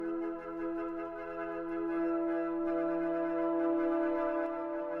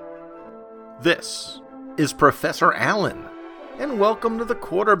This is Professor Allen, and welcome to the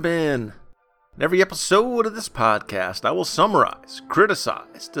Quarter Bin. In every episode of this podcast, I will summarize,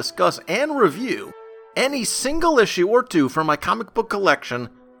 criticize, discuss, and review any single issue or two from my comic book collection,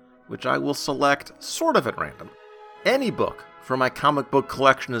 which I will select sort of at random. Any book from my comic book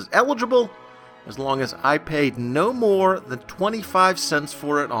collection is eligible as long as I paid no more than 25 cents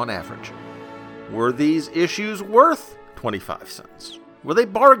for it on average. Were these issues worth 25 cents? Were they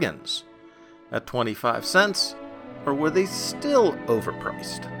bargains at 25 cents, or were they still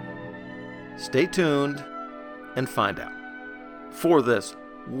overpriced? Stay tuned and find out. For this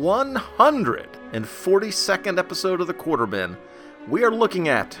 142nd episode of the Quarter Bin, we are looking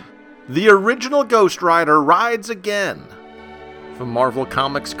at The Original Ghost Rider Rides Again, from Marvel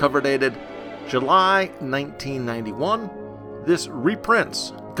Comics, cover dated July 1991. This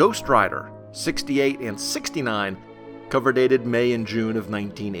reprints Ghost Rider 68 and 69, cover dated May and June of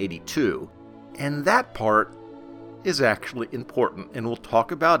 1982. And that part is actually important, and we'll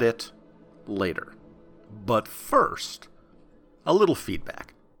talk about it later. But first, a little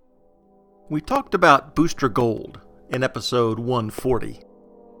feedback. We talked about Booster Gold in episode 140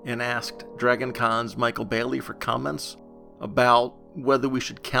 and asked Dragon Con's Michael Bailey for comments about whether we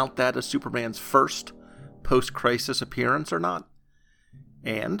should count that as Superman's first post-crisis appearance or not.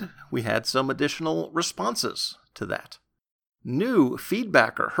 And we had some additional responses to that. New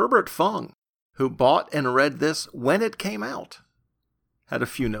feedbacker Herbert Fung, who bought and read this when it came out, had a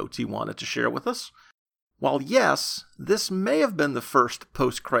few notes he wanted to share with us. While yes, this may have been the first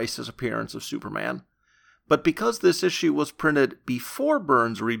post-crisis appearance of Superman, but because this issue was printed before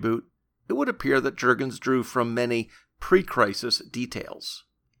Byrne's reboot, it would appear that Jurgens drew from many pre-crisis details.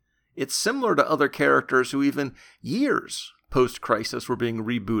 It's similar to other characters who even years post-crisis were being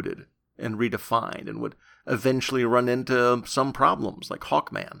rebooted and redefined and would eventually run into some problems, like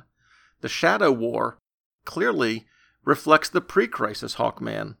Hawkman. The Shadow War clearly reflects the pre-crisis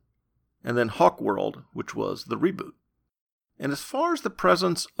Hawkman, and then Hawkworld, which was the reboot. And as far as the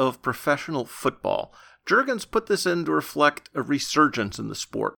presence of professional football, Jurgens put this in to reflect a resurgence in the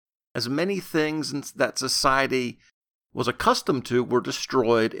sport, as many things that society was accustomed to were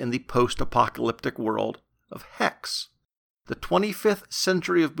destroyed in the post-apocalyptic world of Hex. The 25th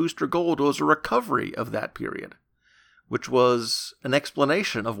century of Booster Gold was a recovery of that period, which was an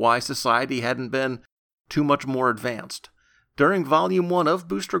explanation of why society hadn't been too much more advanced. During Volume 1 of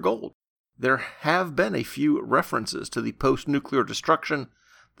Booster Gold, there have been a few references to the post-nuclear destruction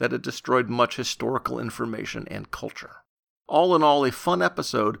that had destroyed much historical information and culture. All in all, a fun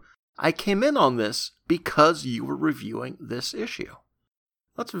episode. I came in on this because you were reviewing this issue.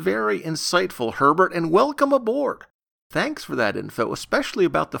 That's very insightful, Herbert, and welcome aboard. Thanks for that info, especially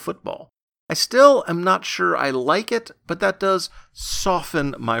about the football. I still am not sure I like it, but that does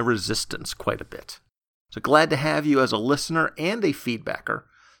soften my resistance quite a bit. So glad to have you as a listener and a feedbacker.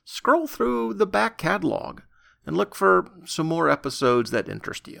 Scroll through the back catalog and look for some more episodes that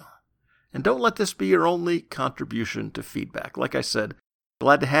interest you. And don't let this be your only contribution to feedback. Like I said,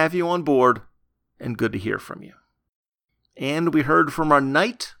 glad to have you on board and good to hear from you. And we heard from our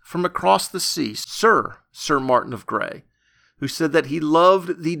knight from across the sea, Sir Martin of Grey, who said that he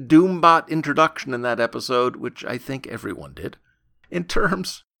loved the Doombot introduction in that episode, which I think everyone did. In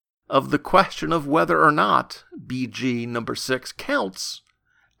terms of the question of whether or not BG number 6 counts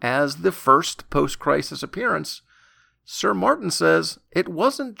as the first post-crisis appearance, Sir Martin says it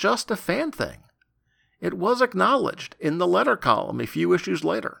wasn't just a fan thing. It was acknowledged in the letter column a few issues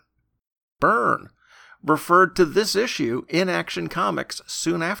later. Byrne referred to this issue in Action Comics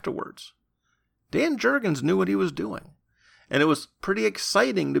soon afterwards. Dan Jurgens knew what he was doing, and it was pretty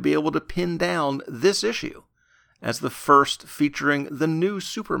exciting to be able to pin down this issue as the first featuring the new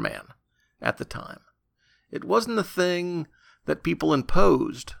Superman at the time. It wasn't a thing that people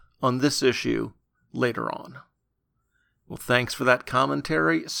imposed on this issue later on. Well, thanks for that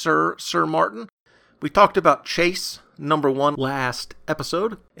commentary, Sir Martin. We talked about Chase number 1 last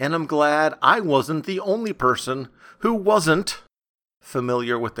episode, and I'm glad I wasn't the only person who wasn't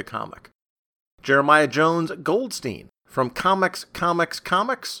familiar with the comic. Jeremiah Jones Goldstein from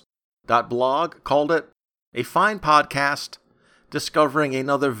comics.blog called it a fine podcast discovering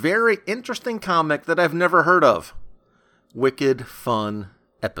another very interesting comic that I've never heard of. Wicked fun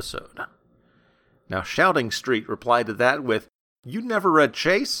episode. Now, Shouting Street replied to that with, "You never read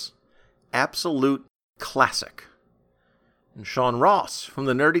Chase? Absolute classic." And Sean Ross from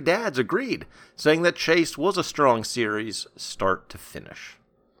the Nerdy Dads agreed, saying that Chase was a strong series, start to finish.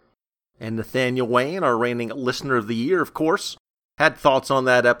 And Nathaniel Wayne, our reigning listener of the year, of course, had thoughts on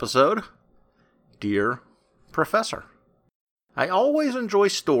that episode. Dear Professor, I always enjoy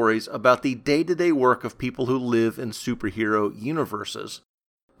stories about the day-to-day work of people who live in superhero universes,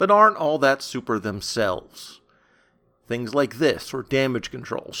 but aren't all that super themselves. Things like this, or Damage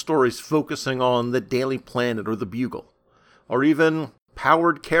Control, stories focusing on the Daily Planet or the Bugle, or even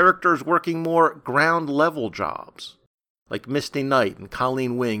powered characters working more ground-level jobs, like Misty Knight and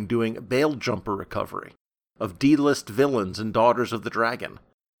Colleen Wing doing bail jumper recovery, of D-list villains in Daughters of the Dragon,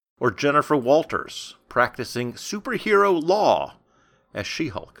 or Jennifer Walters practicing superhero law as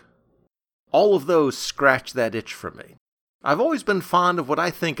She-Hulk. All of those scratch that itch for me. I've always been fond of what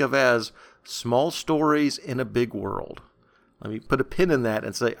I think of as small stories in a big world. Let me put a pin in that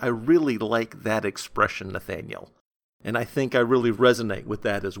and say I really like that expression, Nathaniel. And I think I really resonate with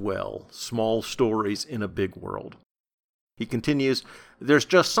that as well. Small stories in a big world. He continues, there's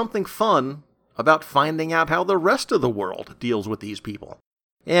just something fun about finding out how the rest of the world deals with these people.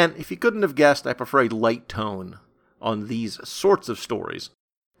 And if you couldn't have guessed, I prefer a light tone on these sorts of stories,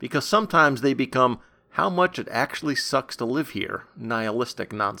 because sometimes they become how much it actually sucks to live here,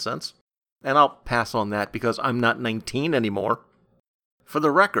 nihilistic nonsense. And I'll pass on that because I'm not 19 anymore. For the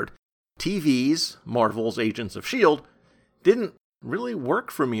record, TV's Marvel's Agents of S.H.I.E.L.D. didn't really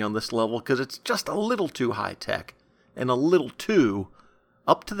work for me on this level because it's just a little too high-tech and a little too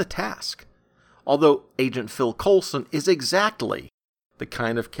up to the task. Although Agent Phil Coulson is exactly the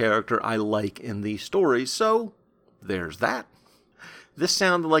kind of character I like in these stories, so there's that. This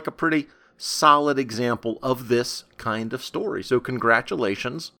sounded like a pretty solid example of this kind of story, so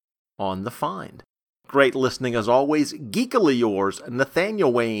congratulations on the find. Great listening as always. Geekily yours,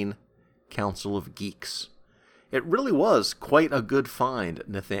 Nathaniel Wayne, Council of Geeks. It really was quite a good find,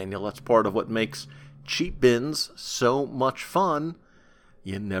 Nathaniel. That's part of what makes Cheap Bins so much fun.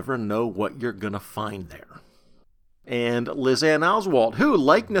 You never know what you're going to find there. And Liz Ann Oswald, who,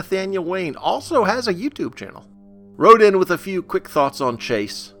 like Nathaniel Wayne, also has a YouTube channel, wrote in with a few quick thoughts on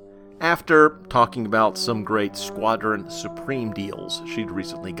Chase after talking about some great Squadron Supreme deals she'd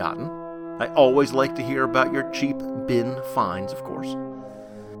recently gotten. I always like to hear about your cheap bin finds, of course.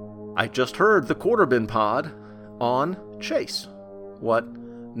 I just heard the Quarter Bin Pod on Chase. What?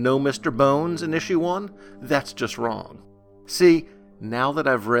 No Mr. Bones in issue 1? That's just wrong. See, now that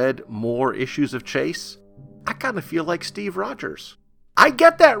I've read more issues of Chase, I kind of feel like Steve Rogers. I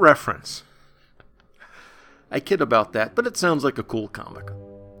get that reference. I kid about that, but it sounds like a cool comic.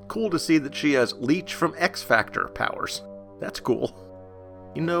 Cool to see that she has Leech from X Factor powers. That's cool.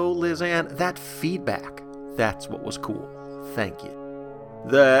 You know, Liz Ann, that feedback, that's what was cool. Thank you.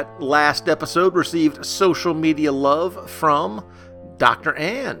 That last episode received social media love from Dr.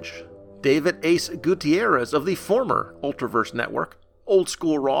 Ange, David Ace Gutierrez of the former Ultraverse Network, Old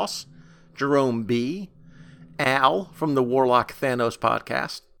School Ross, Jerome B., Al from the Warlock Thanos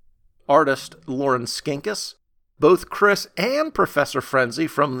podcast, artist Lauren Skinkus, both Chris and Professor Frenzy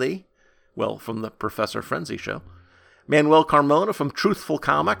from the Professor Frenzy show, Manuel Carmona from Truthful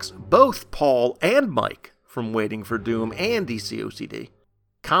Comics, both Paul and Mike from Waiting for Doom and DCOCD,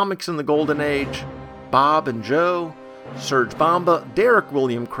 Comics in the Golden Age, Bob and Joe, Serge Bamba, Derek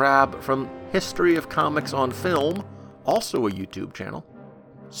William Crabb from History of Comics on Film, also a YouTube channel,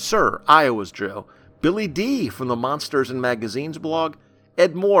 Sir Iowa's Joe, Billy D from the Monsters and Magazines blog,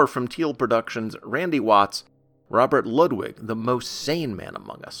 Ed Moore from Teal Productions, Randy Watts, Robert Ludwig, the most sane man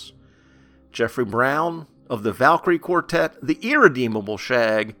among us, Jeffrey Brown of the Valkyrie Quartet, the Irredeemable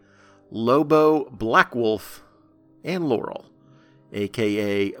Shag, Lobo, Black Wolf, and Laurel,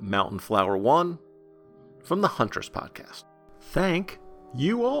 a.k.a. Mountain Flower 1, from the Huntress podcast. Thank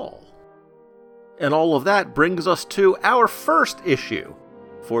you all. And all of that brings us to our first issue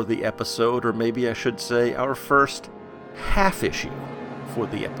for the episode, or maybe I should say our first half issue for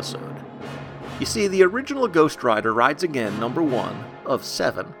the episode. You see, the original Ghost Rider Rides Again #1 of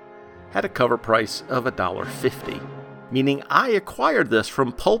 7 had a cover price of $1.50, meaning I acquired this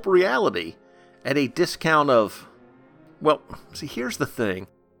from Pulp Reality at a discount of, well, see, here's the thing.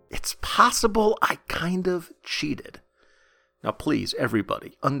 It's possible I kind of cheated. Now, please,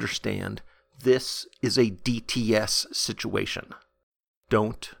 everybody, understand, this is a DTS situation.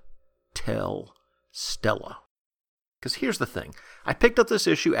 Don't tell Stella. Because here's the thing. I picked up this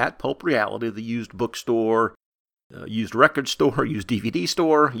issue at Pulp Reality, the used bookstore, used record store, used DVD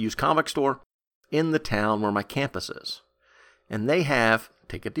store, used comic store, in the town where my campus is. And they have,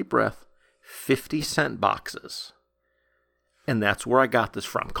 take a deep breath, 50-cent boxes. And that's where I got this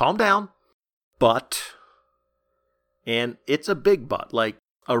from. Calm down. But, and it's a big but, like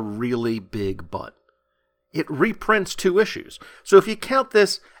a really big but. It reprints 2 issues. So if you count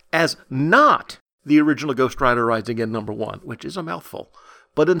this as not the original Ghost Rider Rides Again #1, which is a mouthful,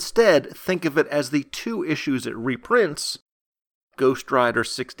 but instead think of it as the 2 issues it reprints, Ghost Rider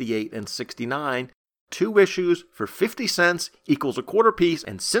 68 and 69, 2 issues for 50 cents equals a quarter piece,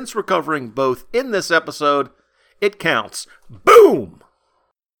 and since we're covering both in this episode, it counts. Boom!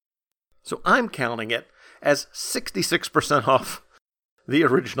 So I'm counting it as 66% off the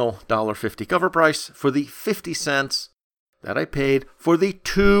original $1.50 cover price for the 50 cents that I paid for the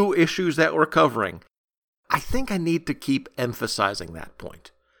 2 issues that we're covering. I think I need to keep emphasizing that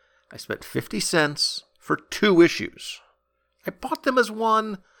point. I spent 50 cents for 2 issues. I bought them as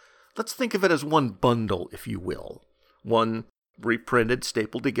one, let's think of it as one bundle, if you will. One reprinted,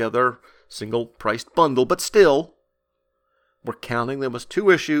 stapled together, single-priced bundle, but still, we're counting them as 2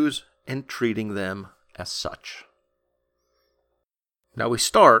 issues and treating them as such. Now we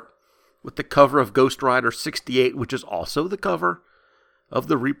start with the cover of Ghost Rider 68, which is also the cover of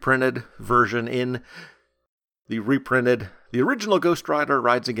the reprinted version in the original Ghost Rider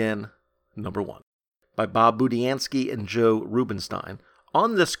Rides Again, #1, by Bob Budiansky and Joe Rubinstein.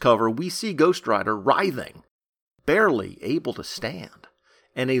 On this cover, we see Ghost Rider writhing, barely able to stand,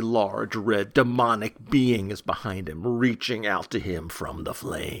 and a large red demonic being is behind him, reaching out to him from the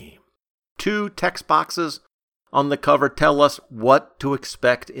flame. 2 text boxes on the cover tell us what to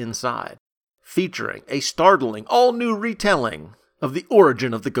expect inside, featuring a startling, all-new retelling of the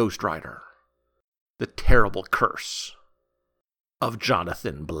origin of the Ghost Rider, the terrible curse of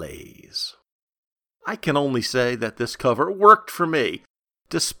Jonathan Blaze. I can only say that this cover worked for me.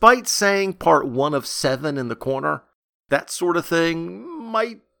 Despite saying part 1 of 7 in the corner, that sort of thing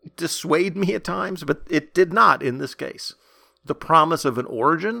might dissuade me at times, but it did not in this case. The promise of an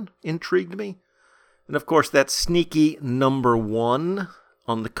origin intrigued me. And of course, that sneaky #1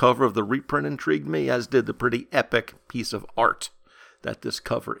 on the cover of the reprint intrigued me, as did the pretty epic piece of art that this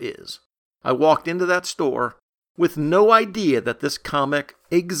cover is. I walked into that store with no idea that this comic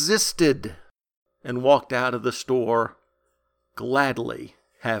existed, and walked out of the store gladly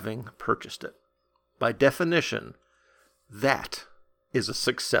having purchased it. By definition, that is a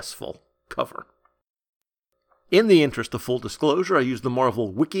successful cover. In the interest of full disclosure, I used the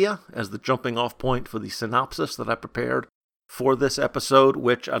Marvel Wikia as the jumping off point for the synopsis that I prepared for this episode,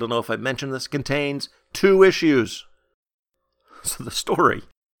 which, I don't know if I mentioned this, contains 2 issues. So the story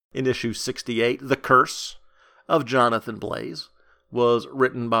in issue 68, The Curse of Jonathan Blaze, was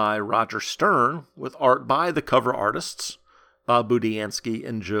written by Roger Stern, with art by the cover artists, Bob Budiansky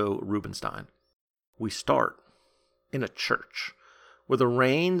and Joe Rubinstein. We start in a church where the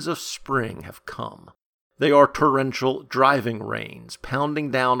rains of spring have come. They are torrential driving rains,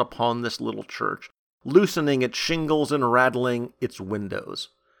 pounding down upon this little church, loosening its shingles and rattling its windows.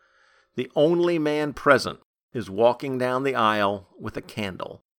 The only man present is walking down the aisle with a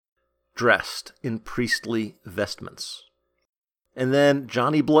candle, dressed in priestly vestments. And then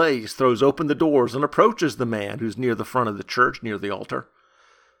Johnny Blaze throws open the doors and approaches the man who's near the front of the church, near the altar.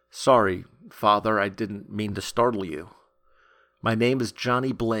 "Sorry, Father, I didn't mean to startle you. My name is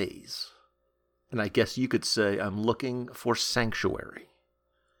Johnny Blaze, and I guess you could say I'm looking for sanctuary."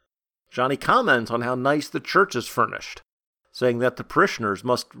 Johnny comments on how nice the church is furnished, saying that the parishioners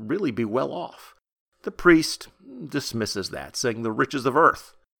must really be well off. The priest dismisses that, saying the riches of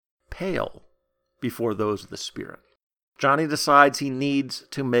earth pale before those of the spirit. Johnny decides he needs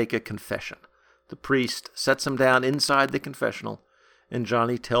to make a confession. The priest sets him down inside the confessional, and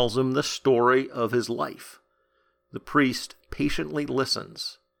Johnny tells him the story of his life. The priest patiently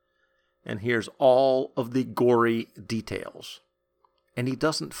listens and hears all of the gory details, and he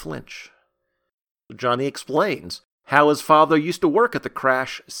doesn't flinch. Johnny explains how his father used to work at the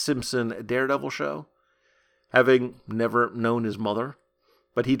Crash Simpson Daredevil show, having never known his mother,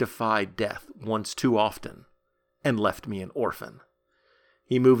 but he defied death once too often and left me an orphan.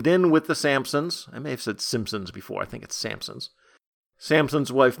 He moved in with the Sampsons. I may have said Simpsons before. I think it's Sampsons.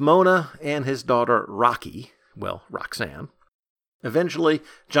 Sampson's wife Mona and his daughter Roxanne. Eventually,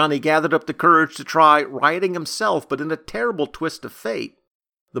 Johnny gathered up the courage to try rioting himself, but in a terrible twist of fate,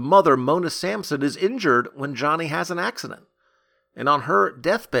 the mother, Mona Sampson, is injured when Johnny has an accident. And on her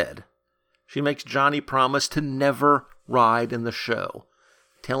deathbed, she makes Johnny promise to never ride in the show,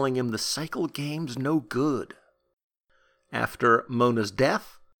 telling him the cycle game's no good. After Mona's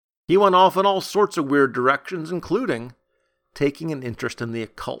death, he went off in all sorts of weird directions, including taking an interest in the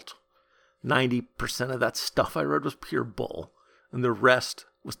occult. 90% of that stuff I read was pure bull, and the rest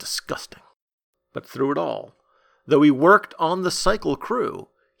was disgusting. But through it all, though he worked on the cycle crew,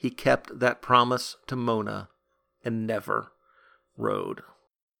 he kept that promise to Mona and never rode.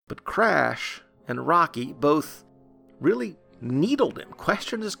 But Crash and Rocky both really needled him,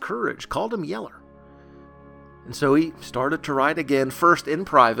 questioned his courage, called him Yeller. And so he started to ride again, first in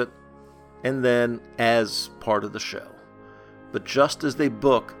private, and then as part of the show. But just as they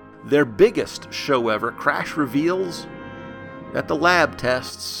book their biggest show ever, Crash reveals that the lab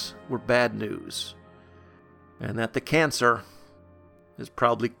tests were bad news, and that the cancer has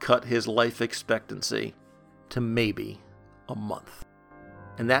probably cut his life expectancy to maybe a month.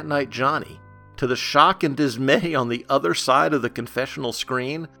 And that night, Johnny, to the shock and dismay on the other side of the confessional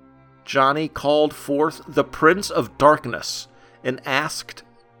screen, Johnny called forth the Prince of Darkness and asked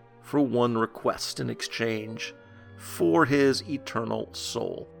for one request in exchange for his eternal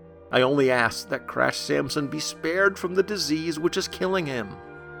soul. I only ask that Crash Samson be spared from the disease which is killing him.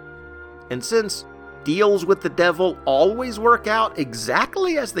 And since deals with the devil always work out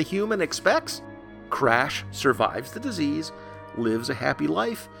exactly as the human expects, Crash survives the disease, lives a happy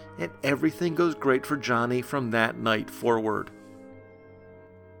life, and everything goes great for Johnny from that night forward.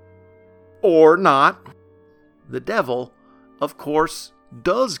 Or not. The devil, of course,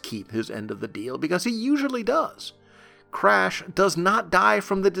 does keep his end of the deal, because he usually does. Crash does not die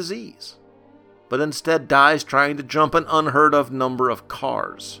from the disease, but instead dies trying to jump an unheard of number of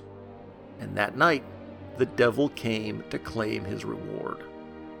cars. And that night, the devil came to claim his reward,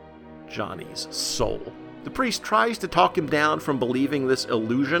 Johnny's soul. The priest tries to talk him down from believing this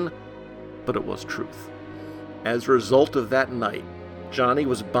illusion, but it was truth. As a result of that night, Johnny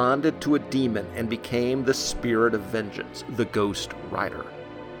was bonded to a demon and became the spirit of vengeance, the Ghost Rider,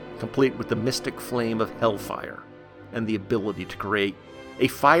 complete with the mystic flame of hellfire and the ability to create a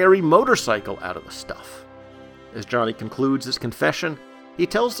fiery motorcycle out of the stuff. As Johnny concludes his confession, he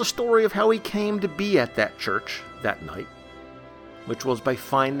tells the story of how he came to be at that church that night, which was by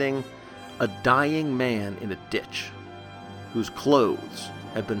finding a dying man in a ditch whose clothes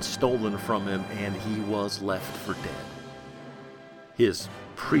had been stolen from him and he was left for dead. His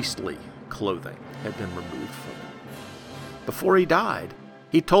priestly clothing had been removed from him. Before he died,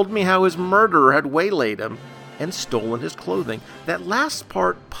 he told me how his murderer had waylaid him and stolen his clothing. That last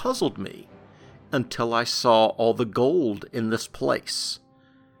part puzzled me until I saw all the gold in this place.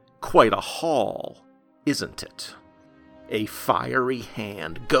 Quite a haul, isn't it? A fiery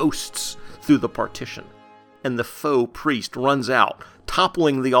hand ghosts through the partition, and the faux priest runs out,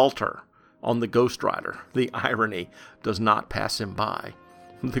 toppling the altar on the Ghost Rider. The irony does not pass him by.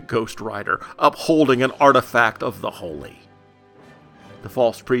 The Ghost Rider upholding an artifact of the holy. The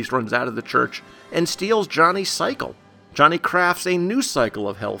false priest runs out of the church and steals Johnny's cycle. Johnny crafts a new cycle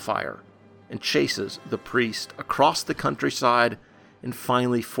of hellfire and chases the priest across the countryside and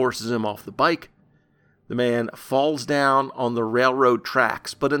finally forces him off the bike. The man falls down on the railroad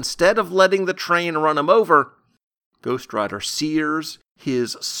tracks, but instead of letting the train run him over, Ghost Rider sears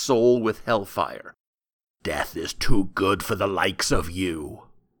his soul with hellfire. Death is too good for the likes of you.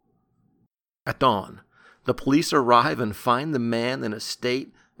 At dawn, the police arrive and find the man in a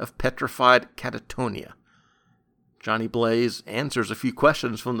state of petrified catatonia. Johnny Blaze answers a few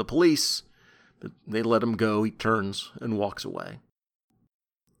questions from the police, but they let him go. He turns and walks away.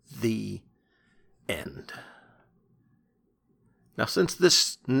 The end. Now, since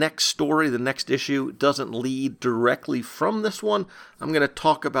this next story, the next issue, doesn't lead directly from this one, I'm going to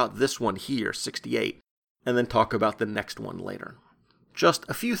talk about this one here, 68, and then talk about the next one later. Just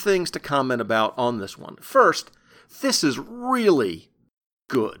a few things to comment about on this one. First, this is really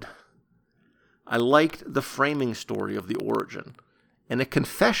good. I liked the framing story of the origin, and a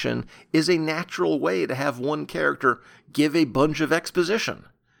confession is a natural way to have one character give a bunch of exposition,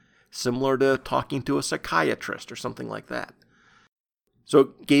 similar to talking to a psychiatrist or something like that.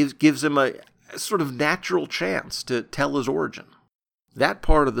 So it gives him a sort of natural chance to tell his origin. That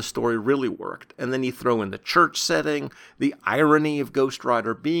part of the story really worked. And then you throw in the church setting, the irony of Ghost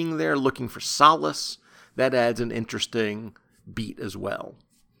Rider being there looking for solace. That adds an interesting beat as well.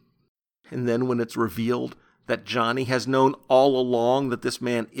 And then when it's revealed that Johnny has known all along that this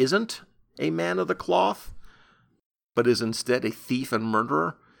man isn't a man of the cloth, but is instead a thief and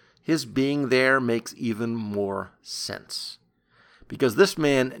murderer, his being there makes even more sense. Because this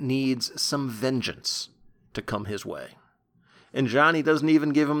man needs some vengeance to come his way. And Johnny doesn't even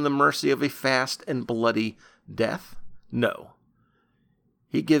give him the mercy of a fast and bloody death. No.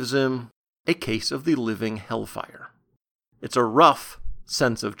 He gives him a case of the living hellfire. It's a rough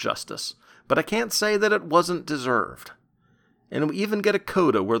sense of justice, but I can't say that it wasn't deserved. And we even get a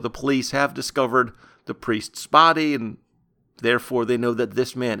coda where the police have discovered the priest's body, and therefore they know that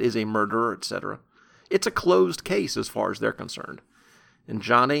this man is a murderer, etc. It's a closed case as far as they're concerned. And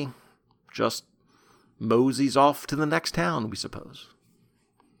Johnny just moseys off to the next town, we suppose.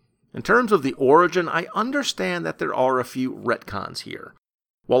 In terms of the origin, I understand that there are a few retcons here,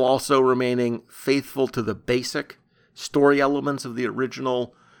 while also remaining faithful to the basic story elements of the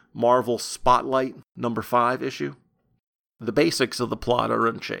original Marvel Spotlight #5 issue. The basics of the plot are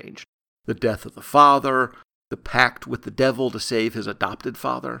unchanged. The death of the father, the pact with the devil to save his adopted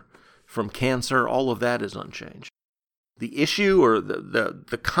father from cancer, all of that is unchanged. The issue, or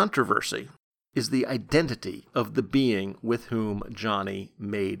the controversy, is the identity of the being with whom Johnny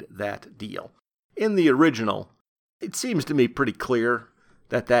made that deal. In the original, it seems to me pretty clear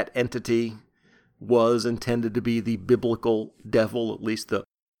that that entity was intended to be the biblical devil, at least the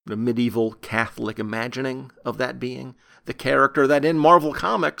medieval Catholic imagining of that being. The character that in Marvel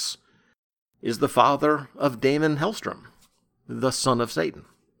Comics is the father of Damon Hellstrom, the son of Satan.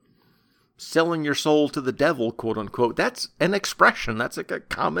 Selling your soul to the devil, quote unquote, that's an expression, that's like a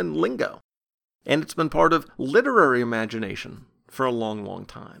common lingo. And it's been part of literary imagination for a long, long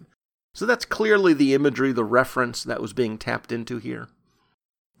time. So that's clearly the imagery, the reference that was being tapped into here.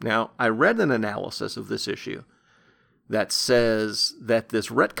 Now, I read an analysis of this issue that says that this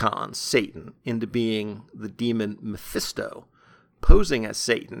retcons Satan into being the demon Mephisto, posing as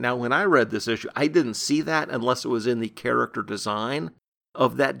Satan. Now, when I read this issue, I didn't see that unless it was in the character design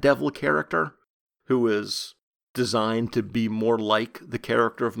of that devil character, who is designed to be more like the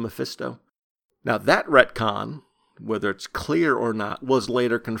character of Mephisto. Now, that retcon, whether it's clear or not, was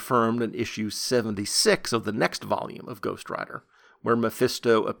later confirmed in issue 76 of the next volume of Ghost Rider, where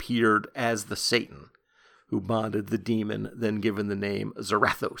Mephisto appeared as the Satan who bonded the demon, then given the name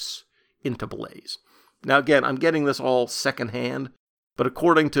Zarathos, into Blaze. Now again, I'm getting this all secondhand, but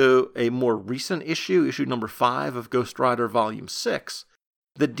according to a more recent issue, issue number 5 of Ghost Rider Volume 6,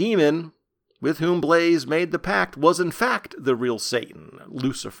 the demon with whom Blaze made the pact was in fact the real Satan,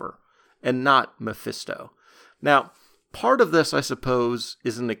 Lucifer, and not Mephisto. Now, part of this, I suppose,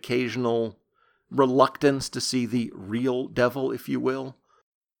 is an occasional reluctance to see the real devil, if you will.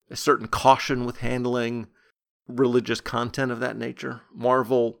 A certain caution with handling religious content of that nature.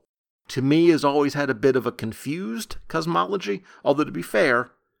 Marvel, to me, has always had a bit of a confused cosmology, although to be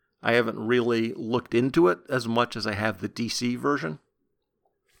fair, I haven't really looked into it as much as I have the DC version.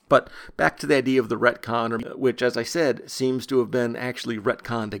 But back to the idea of the retcon, which, as I said, seems to have been actually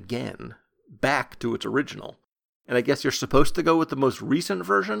retconned again, back to its original. And I guess you're supposed to go with the most recent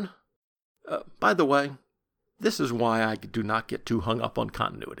version? By the way, this is why I do not get too hung up on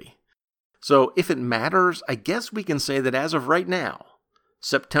continuity. So if it matters, I guess we can say that as of right now,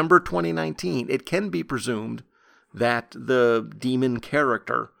 September 2019, it can be presumed that the demon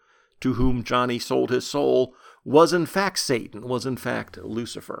character to whom Johnny sold his soul was in fact Satan, was in fact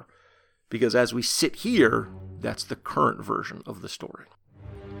Lucifer. Because as we sit here, that's the current version of the story.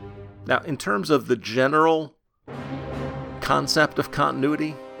 Now, in terms of the general concept of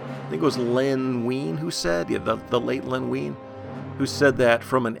continuity, I think it was Len Wein who said, the late Len Wein, who said that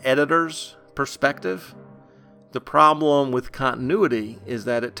from an editor's perspective, the problem with continuity is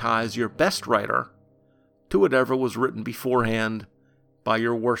that it ties your best writer to whatever was written beforehand by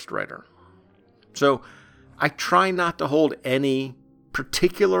your worst writer. So I try not to hold any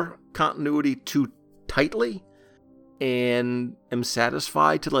particular continuity too tightly, and am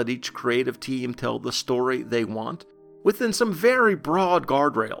satisfied to let each creative team tell the story they want within some very broad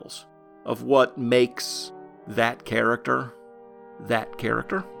guardrails of what makes that character that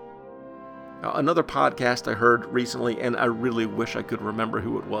character. Now, another podcast I heard recently, and I really wish I could remember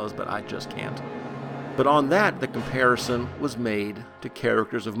who it was, but I just can't. But on that, the comparison was made to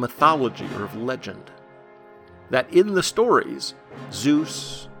characters of mythology or of legend. That in the stories,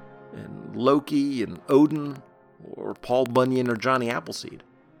 Zeus and Loki and Odin, or Paul Bunyan or Johnny Appleseed,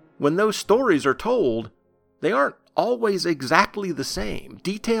 when those stories are told, they aren't always exactly the same.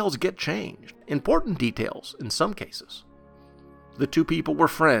 Details get changed. Important details in some cases. The two people were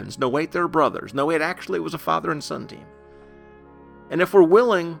friends. No, wait, they're brothers. No, wait, actually it was a father and son team. And if we're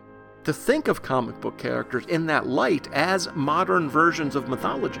willing to think of comic book characters in that light as modern versions of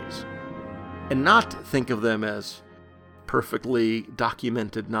mythologies, and not think of them as perfectly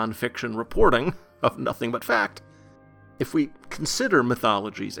documented nonfiction reporting of nothing but fact, if we consider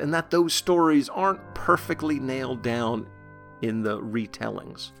mythologies and that those stories aren't perfectly nailed down in the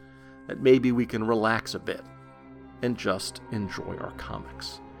retellings, that maybe we can relax a bit and just enjoy our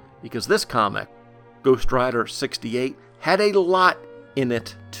comics. Because this comic, Ghost Rider 68, had a lot in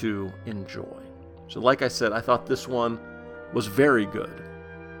it to enjoy. So like I said, I thought this one was very good.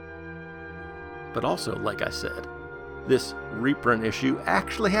 But also, like I said, this reprint issue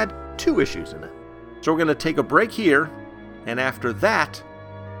actually had 2 issues in it. So we're going to take a break here, and after that,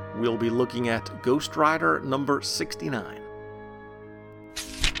 we'll be looking at Ghost Rider number 69.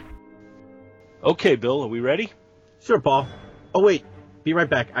 Okay, Bill, are we ready? Sure, Paul. Oh, wait. Be right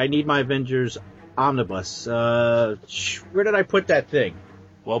back. I need my Avengers Omnibus. Where did I put that thing?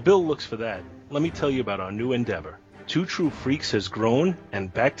 While Bill looks for that, let me tell you about our new endeavor. Two True Freaks has grown,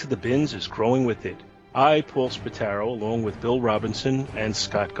 and Back to the Bins is growing with it. I, Paul Spataro, along with Bill Robinson and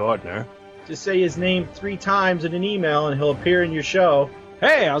Scott Gardner. Just say his name 3 times in an email and he'll appear in your show.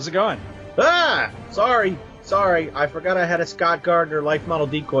 Hey, how's it going? Sorry. I forgot I had a Scott Gardner life model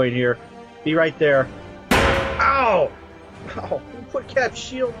decoy in here. Be right there. Ow! Who put Cap's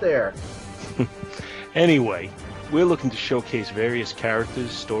shield there? Anyway, we're looking to showcase various characters,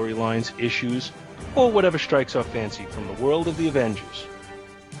 storylines, issues, or whatever strikes our fancy from the world of the Avengers.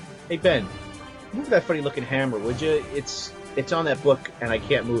 Hey, Ben, move that funny-looking hammer, would you? It's on that book, and I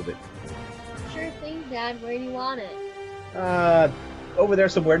can't move it. Sure thing, Dad. Where do you want it? Over there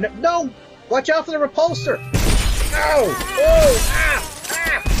somewhere. No! Watch out for the repulsor! Ow! Oh!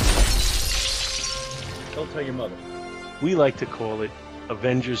 Don't tell your mother. We like to call it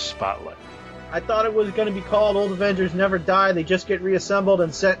Avengers Spotlight. I thought it was going to be called Old Avengers Never Die, they just get reassembled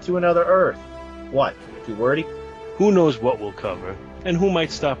and sent to another Earth. What? Too wordy? Who knows what we'll cover, and who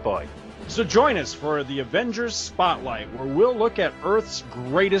might stop by. So join us for the Avengers Spotlight, where we'll look at Earth's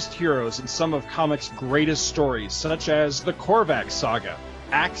greatest heroes and some of comics' greatest stories, such as the Korvac Saga,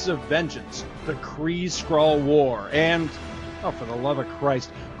 Acts of Vengeance, the Kree-Skrull War, and, oh, for the love of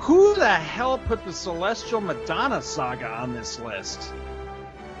Christ, who the hell put the Celestial Madonna Saga on this list?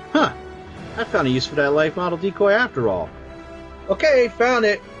 Huh. I found a use for that life model decoy after all. Okay, found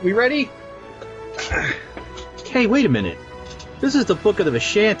it. We ready? Hey, wait a minute. This is the Book of the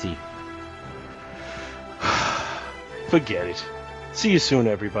Vishanti. Forget it. See you soon,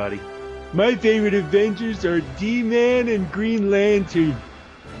 everybody. My favorite Avengers are D-Man and Green Lantern.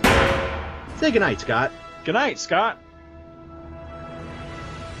 Say goodnight, Scott. Good night, Scott.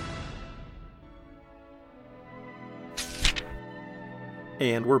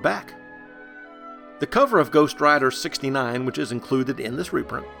 And we're back. The cover of Ghost Rider 69, which is included in this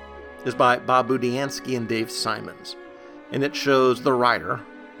reprint, is by Bob Budiansky and Dave Simons, and it shows the rider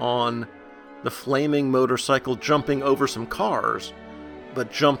on the flaming motorcycle jumping over some cars,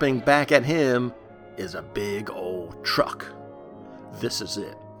 but jumping back at him is a big old truck. This is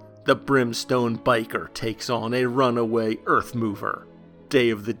it. The Brimstone Biker takes on a runaway Earth Mover.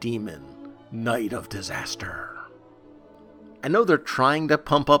 Day of the Demon, Night of Disaster. I know they're trying to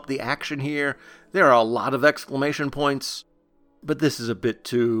pump up the action here. There are a lot of exclamation points, but this is a bit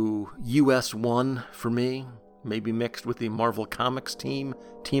too US 1 for me, maybe mixed with the Marvel Comics team,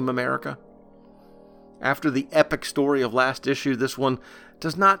 Team America. After the epic story of last issue, this one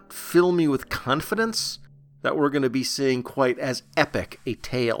does not fill me with confidence that we're going to be seeing quite as epic a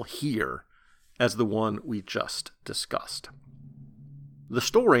tale here as the one we just discussed. The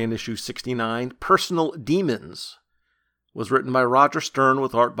story in issue 69, Personal Demons, was written by Roger Stern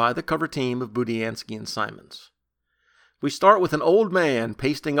with art by the cover team of Budiansky and Simons. We start with an old man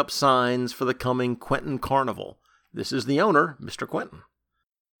pasting up signs for the coming Quentin Carnival. This is the owner, Mr. Quentin.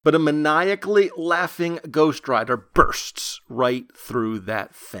 But a maniacally laughing Ghost Rider bursts right through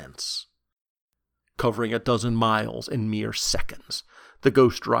that fence. Covering 12 miles in mere seconds, the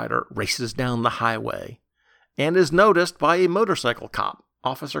Ghost Rider races down the highway and is noticed by a motorcycle cop,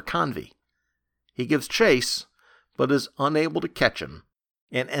 Officer Convey. He gives chase, but is unable to catch him,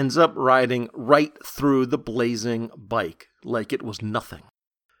 and ends up riding right through the blazing bike like it was nothing.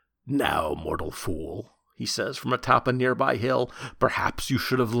 "Now, mortal fool," he says from atop a nearby hill, "perhaps you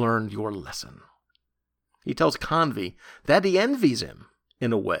should have learned your lesson." He tells Convey that he envies him,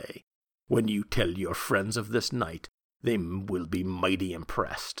 in a way. "When you tell your friends of this night, they will be mighty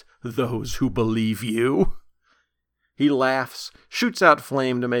impressed, those who believe you." He laughs, shoots out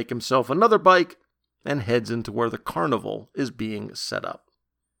flame to make himself another bike, and heads into where the carnival is being set up.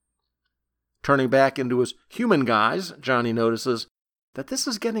 Turning back into his human guise, Johnny notices that this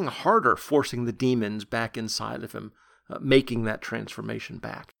is getting harder, forcing the demons back inside of him, making that transformation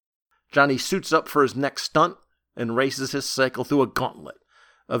back. Johnny suits up for his next stunt and races his cycle through a gauntlet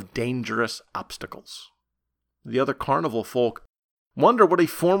of dangerous obstacles. The other carnival folk wonder what a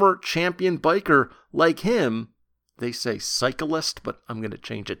former champion biker like him, they say cyclist, but I'm going to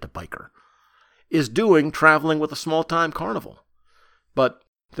change it to biker, is doing traveling with a small-time carnival. But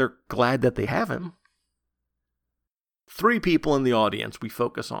they're glad that they have him. 3 people in the audience we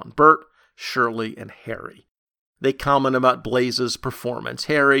focus on: Bert, Shirley, and Harry. They comment about Blaze's performance.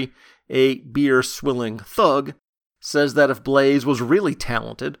 Harry, a beer-swilling thug, says that if Blaze was really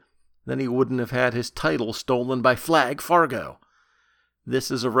talented, then he wouldn't have had his title stolen by Flag Fargo. This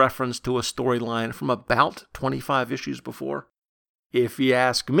is a reference to a storyline from about 25 issues before. "If you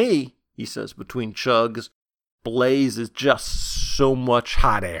ask me," he says between chugs, "Blaze is just so much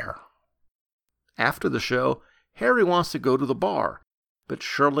hot air." After the show, Harry wants to go to the bar, but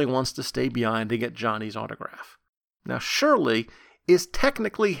Shirley wants to stay behind to get Johnny's autograph. Now, Shirley is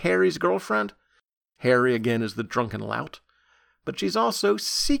technically Harry's girlfriend. Harry, again, is the drunken lout. But she's also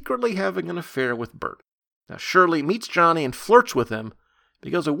secretly having an affair with Bert. Now, Shirley meets Johnny and flirts with him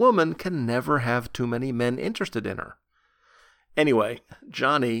because a woman can never have too many men interested in her. Anyway,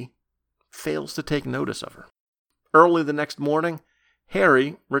 Johnny fails to take notice of her. Early the next morning,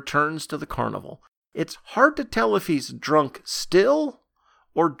 Harry returns to the carnival. It's hard to tell if he's drunk still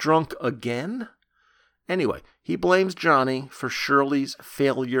or drunk again. Anyway, he blames Johnny for Shirley's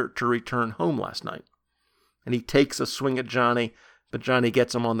failure to return home last night. And he takes a swing at Johnny, but Johnny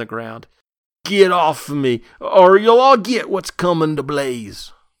gets him on the ground. "Get off of me, or you'll all get what's coming to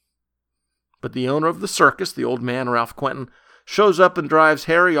Blaze." But the owner of the circus, the old man Ralph Quentin, shows up and drives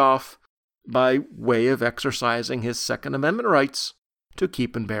Harry off by way of exercising his Second Amendment rights to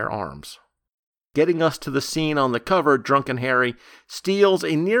keep and bear arms. Getting us to the scene on the cover, drunken Harry steals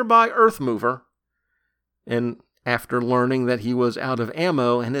a nearby earth mover, and after learning that he was out of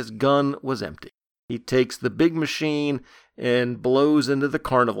ammo and his gun was empty, he takes the big machine and blows into the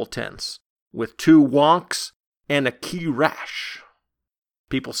carnival tents with 2 wonks and a key rash.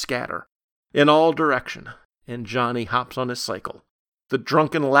 People scatter in all directions, and Johnny hops on his cycle. The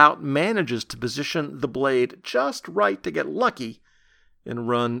drunken lout manages to position the blade just right to get lucky and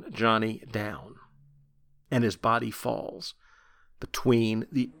run Johnny down. And his body falls between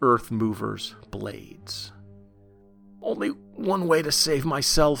the earth mover's blades. Only one way to save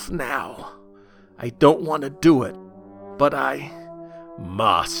myself now. I don't want to do it, but I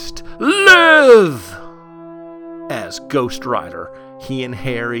must live! As Ghost Rider, he and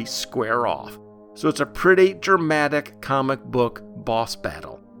Harry square off. So it's a pretty dramatic comic book boss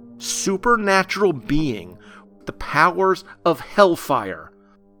battle. Supernatural being, the powers of hellfire,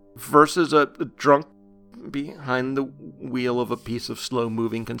 versus a drunk behind the wheel of a piece of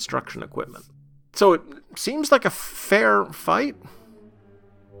slow-moving construction equipment. So it seems like a fair fight.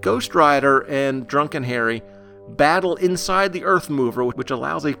 Ghost Rider and Drunken Harry battle inside the Earth Mover, which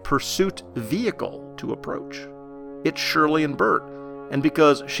allows a pursuit vehicle to approach. It's Shirley and Bert, and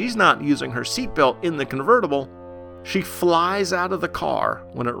because she's not using her seatbelt in the convertible, she flies out of the car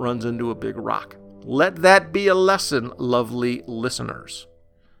when it runs into a big rock. Let that be a lesson, lovely listeners.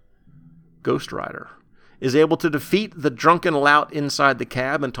 Ghost Rider is able to defeat the drunken lout inside the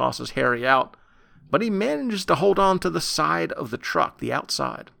cab and tosses Harry out, but he manages to hold on to the side of the truck, the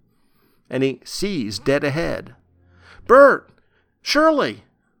outside, and he sees dead ahead. "Bert! Shirley!"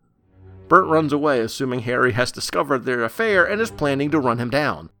 Bert runs away, assuming Harry has discovered their affair and is planning to run him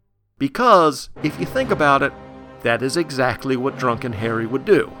down. Because, if you think about it, that is exactly what drunken Harry would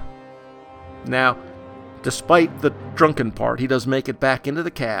do. Now, despite the drunken part, he does make it back into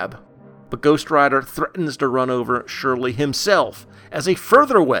the cab, but Ghost Rider threatens to run over Shirley himself as a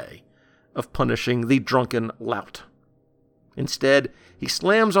further way of punishing the drunken lout. Instead, he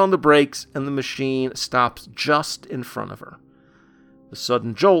slams on the brakes and the machine stops just in front of her. The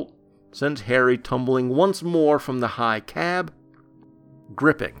sudden jolt sends Harry tumbling once more from the high cab.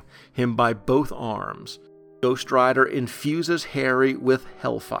 Gripping him by both arms, Ghost Rider infuses Harry with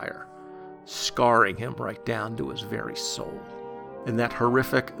hellfire, scarring him right down to his very soul. In that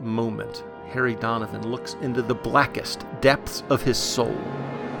horrific moment, Harry Donovan looks into the blackest depths of his soul,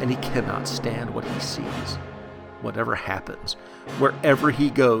 and he cannot stand what he sees. Whatever happens, wherever he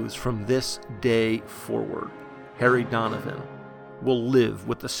goes from this day forward, Harry Donovan will live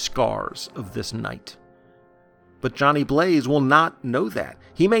with the scars of this night. But Johnny Blaze will not know that.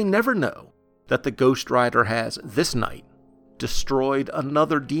 He may never know that the Ghost Rider has, this night, destroyed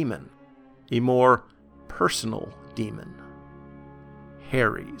another demon, a more personal demon.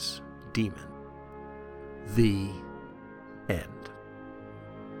 Harry's demon. The end.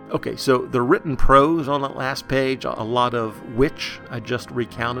 Okay, so the written prose on that last page, a lot of which I just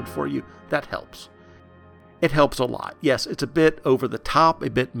recounted for you, that helps. It helps a lot. Yes, it's a bit over the top, a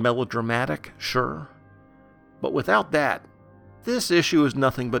bit melodramatic, sure. But without that, this issue is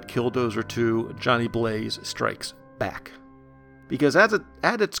nothing but Killdozer 2, Johnny Blaze Strikes Back. Because at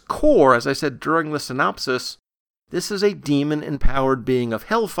its core, as I said during the synopsis, this is a demon-empowered being of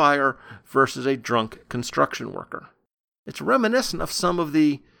hellfire versus a drunk construction worker. It's reminiscent of some of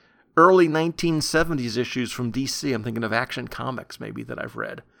the early 1970s issues from DC. I'm thinking of Action Comics, maybe, that I've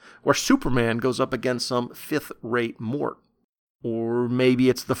read, where Superman goes up against some fifth-rate Mort. Or maybe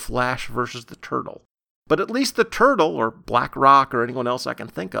it's the Flash versus the Turtle. But at least the Turtle, or Black Rock, or anyone else I can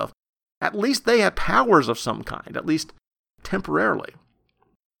think of, at least they have powers of some kind, at least temporarily.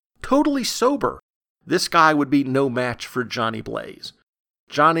 Totally sober, this guy would be no match for Johnny Blaze.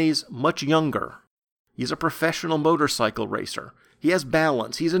 Johnny's much younger. He's a professional motorcycle racer. He has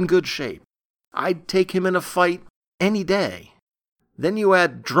balance. He's in good shape. I'd take him in a fight any day. Then you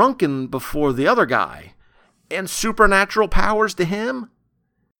add drunken before the other guy, and supernatural powers to him.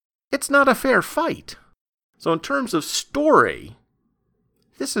 It's not a fair fight. So in terms of story,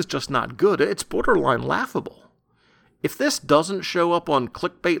 this is just not good. It's borderline laughable. If this doesn't show up on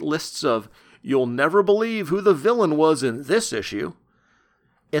clickbait lists of, "You'll never believe who the villain was in this issue,"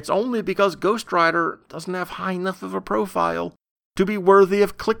 it's only because Ghost Rider doesn't have high enough of a profile to be worthy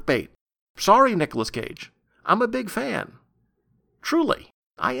of clickbait. Sorry, Nicolas Cage. I'm a big fan. Truly,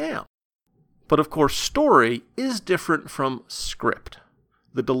 I am. But of course, story is different from script,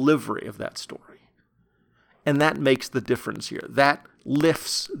 the delivery of that story. And that makes the difference here. That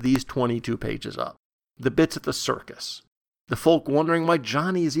lifts these 22 pages up. The bits at the circus. The folk wondering why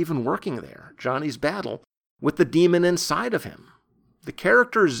Johnny is even working there. Johnny's battle with the demon inside of him. The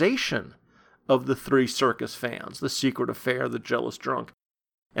characterization of the three circus fans. The secret affair, the jealous drunk.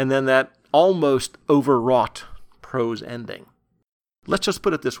 And then that almost overwrought prose ending. Let's just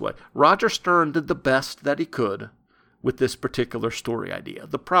put it this way. Roger Stern did the best that he could with this particular story idea.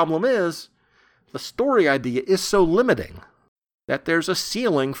 The problem is, the story idea is so limiting that there's a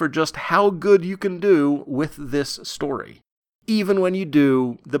ceiling for just how good you can do with this story, even when you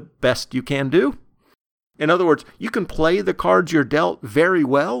do the best you can do. In other words, you can play the cards you're dealt very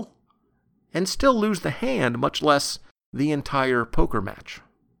well and still lose the hand, much less the entire poker match.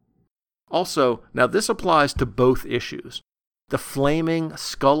 Also, now this applies to both issues. The flaming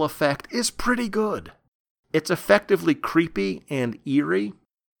skull effect is pretty good. It's effectively creepy and eerie,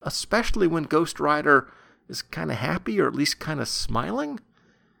 especially when Ghost Rider is kind of happy or at least kind of smiling.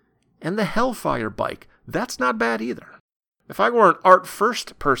 And the Hellfire bike, that's not bad either. If I were an art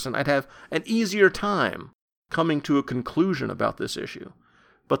first person, I'd have an easier time coming to a conclusion about this issue.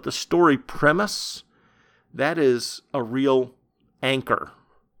 But the story premise, that is a real anchor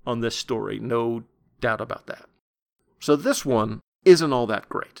on this story, no doubt about that. So this one isn't all that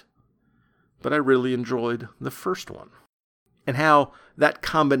great, but I really enjoyed the first one. And how that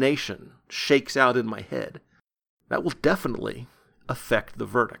combination shakes out in my head, that will definitely affect the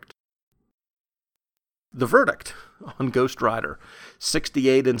verdict. The verdict on Ghost Rider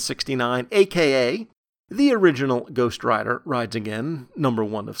 68 and 69, aka the original Ghost Rider Rides Again, number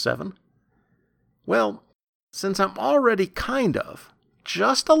 1 of 7. Well, since I'm already kind of,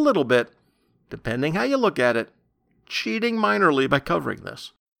 just a little bit, depending how you look at it, cheating minorly by covering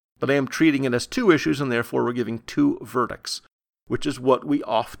this. But I am treating it as 2 issues, and therefore we're giving 2 verdicts, which is what we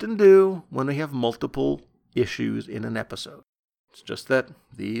often do when we have multiple issues in an episode. It's just that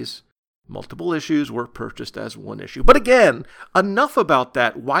these multiple issues were purchased as 1 issue. But again, enough about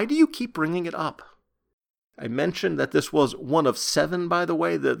that. Why do you keep bringing it up? I mentioned that this was 1 of 7, by the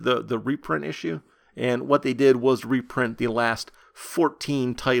way, the reprint issue. And what they did was reprint the last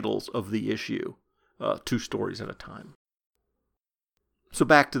 14 titles of the issue. 2 stories at a time. So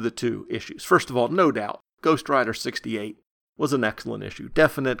back to the 2 issues. First of all, no doubt, Ghost Rider 68 was an excellent issue.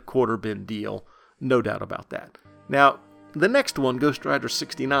 Definite quarter bin deal. No doubt about that. Now, the next one, Ghost Rider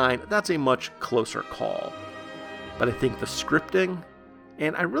 69, that's a much closer call. But I think the scripting,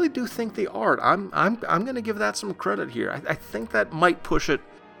 and I really do think the art, I'm going to give that some credit here. I think that might push it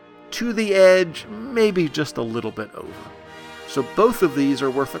to the edge, maybe just a little bit over. So both of these are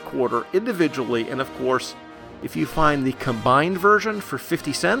worth a quarter individually, and of course, if you find the combined version for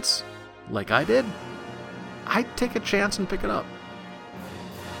 50 cents, like I did, I'd take a chance and pick it up.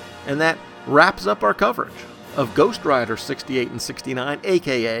 And that wraps up our coverage of Ghost Rider 68 and 69,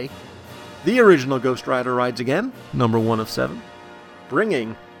 aka the original Ghost Rider Rides Again, number 1 of 7,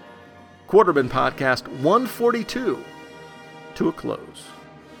 bringing Quarterbin Podcast 142 to a close.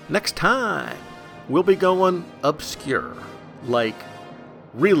 Next time, we'll be going obscure. Like,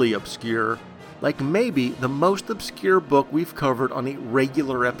 really obscure, like maybe the most obscure book we've covered on a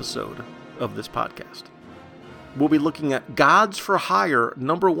regular episode of this podcast. We'll be looking at Gods for Hire,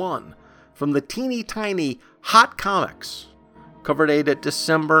 number 1, from the teeny tiny Hot Comics, cover dated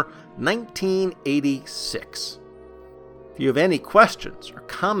December 1986. If you have any questions or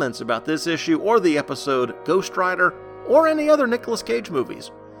comments about this issue or the episode Ghost Rider or any other Nicolas Cage movies,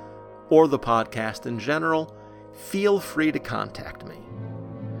 or the podcast in general, feel free to contact me.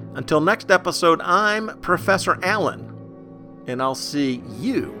 Until next episode, I'm Professor Allen, and I'll see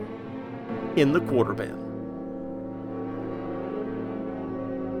you in the quarter bin.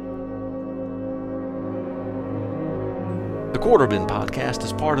 The Quarter Bin Podcast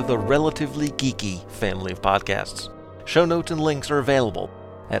is part of the Relatively Geeky family of podcasts. Show notes and links are available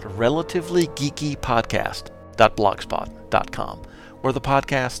at relativelygeekypodcast.blogspot.com, where the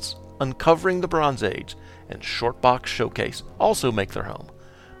podcasts Uncovering the Bronze Age and Shortbox Showcase also make their home.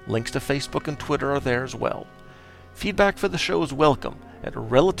 Links to Facebook and Twitter are there as well. Feedback for the show is welcome at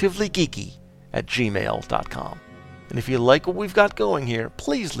relativelygeeky@gmail.com. And if you like what we've got going here,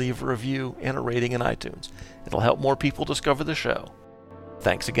 please leave a review and a rating in iTunes. It'll help more people discover the show.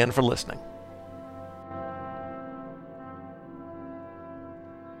 Thanks again for listening.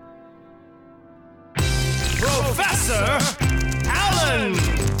 Professor